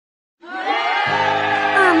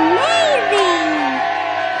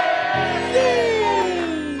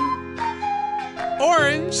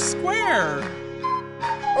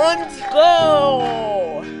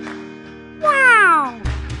Whoa! Wow!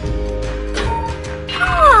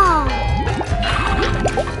 Oh!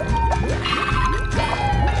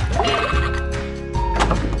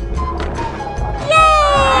 Yay!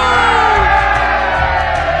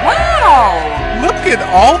 Wow! Look at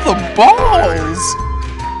all the balls!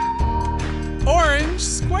 Orange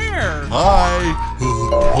square. Hi!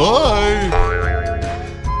 Hi!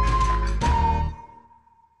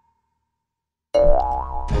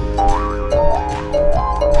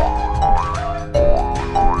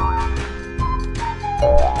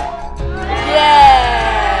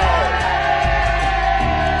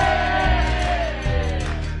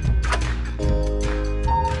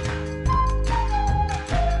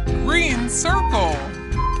 Green circle.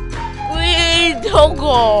 Green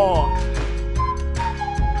circle.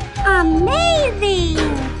 Amazing!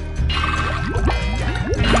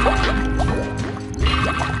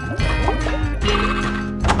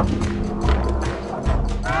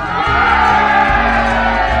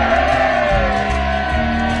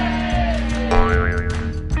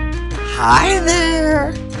 Hi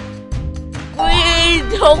there. Green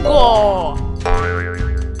circle.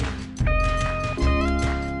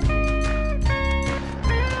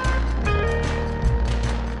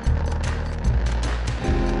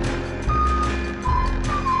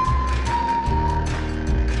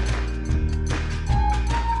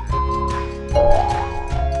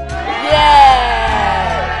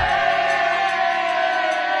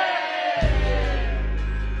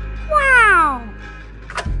 Wow!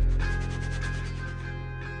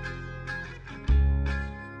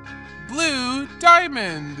 Blue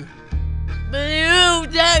diamond. Blue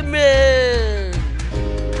diamond.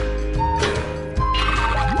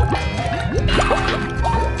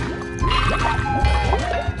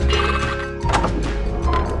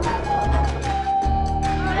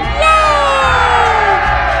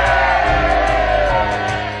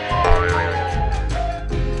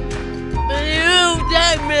 Blue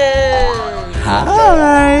diamond.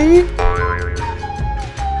 Hi!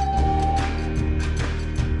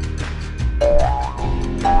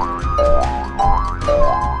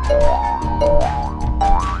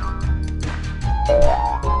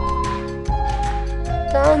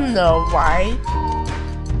 Don't know why.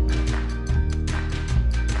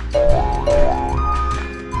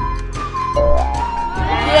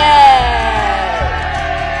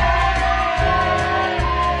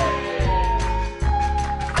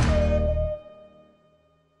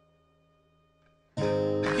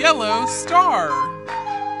 Yellow star.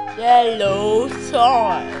 Yellow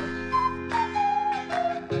star.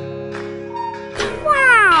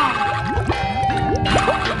 Wow!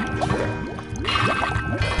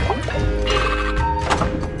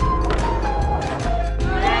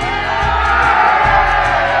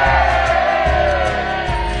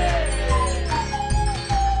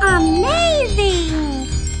 Amazing!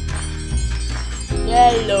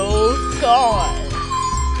 Yellow star.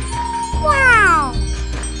 Wow!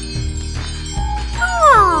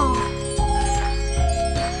 Oh!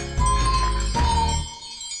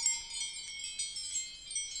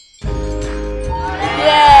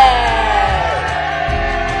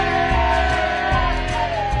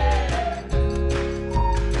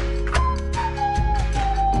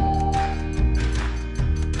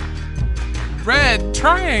 Red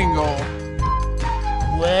triangle.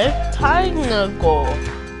 Red triangle.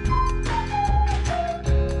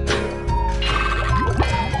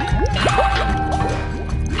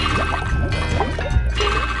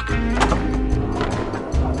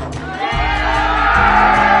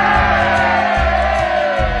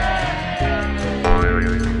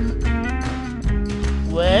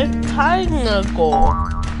 Red triangle.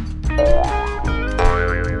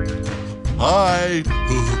 Hi!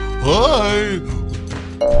 Hi!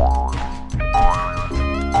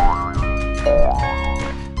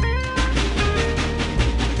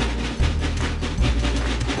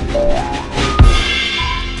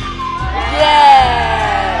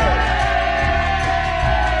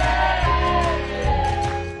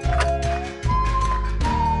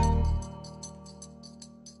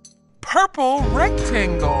 Purple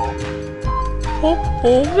rectangle.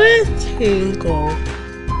 Purple rectangle.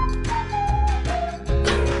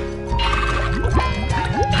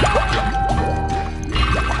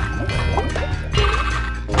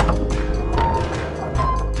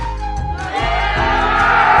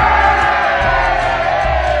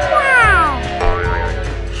 Wow!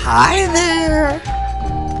 Hi there.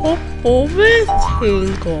 Purple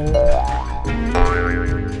rectangle.